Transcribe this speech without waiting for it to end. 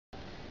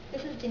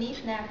This is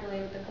Denise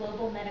Napoli with the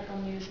Global Medical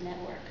News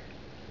Network.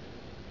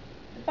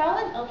 The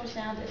following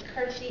ultrasound is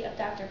courtesy of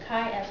Dr.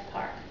 Kai S.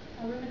 Park,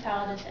 a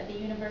rheumatologist at the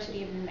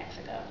University of New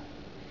Mexico.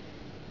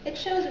 It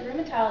shows a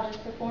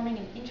rheumatologist performing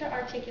an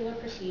intra-articular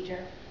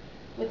procedure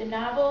with a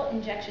novel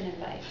injection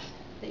device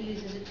that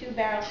uses a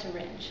two-barrel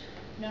syringe,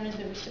 known as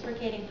the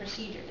reciprocating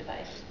procedure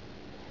device.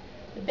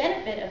 The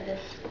benefit of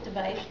this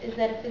device is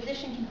that a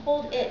physician can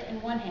hold it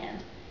in one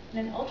hand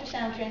and an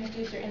ultrasound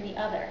transducer in the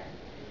other,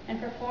 and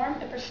perform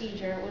a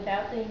procedure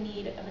without the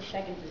need of a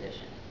second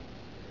physician.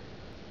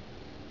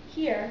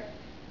 Here,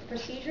 the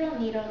procedural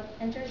needle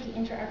enters the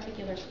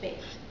intra-articular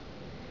space.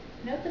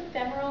 Note the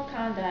femoral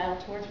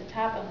condyle towards the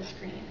top of the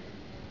screen,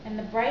 and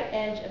the bright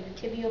edge of the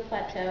tibial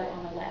plateau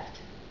on the left.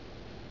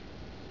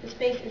 The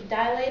space is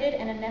dilated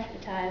and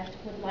anesthetized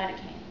with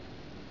lidocaine.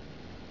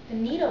 The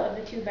needle of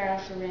the two-barrel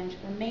syringe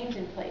remains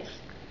in place,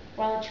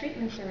 while a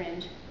treatment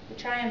syringe, the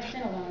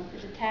triamcinolone,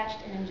 is attached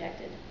and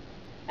injected.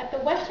 At the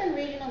Western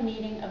Regional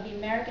Meeting of the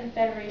American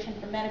Federation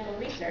for Medical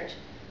Research,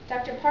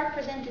 Dr. Park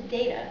presented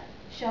data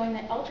showing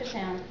that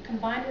ultrasound,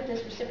 combined with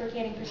this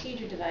reciprocating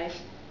procedure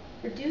device,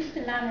 reduced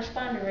the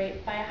non-responder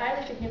rate by a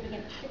highly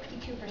significant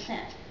 62%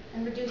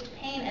 and reduced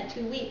pain at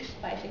 2 weeks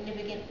by a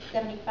significant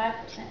 75%.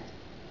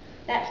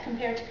 That's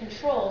compared to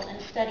controls in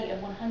a study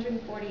of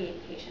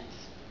 148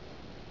 patients.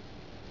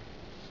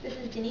 This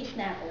is Denise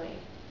Napoli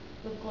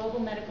with Global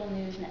Medical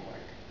News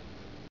Network.